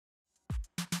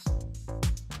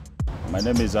My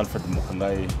name is Alfred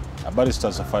Mukangai, a barrister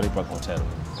at Safari Park Hotel.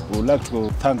 We would like to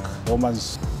thank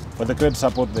Dormans for the great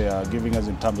support they are giving us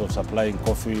in terms of supplying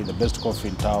coffee, the best coffee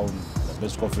in town, the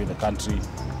best coffee in the country,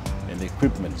 and the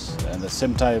equipments. And at the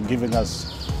same time giving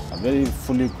us a very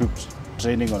fully equipped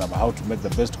training on how to make the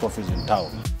best coffees in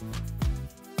town.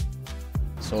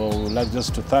 So we would like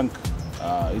just to thank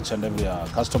each and every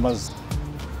customers,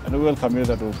 and we welcome you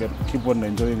that we can keep on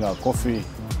enjoying our coffee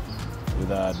with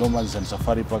Dormans and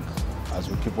Safari Park as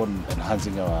we keep on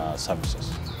enhancing our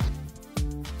services.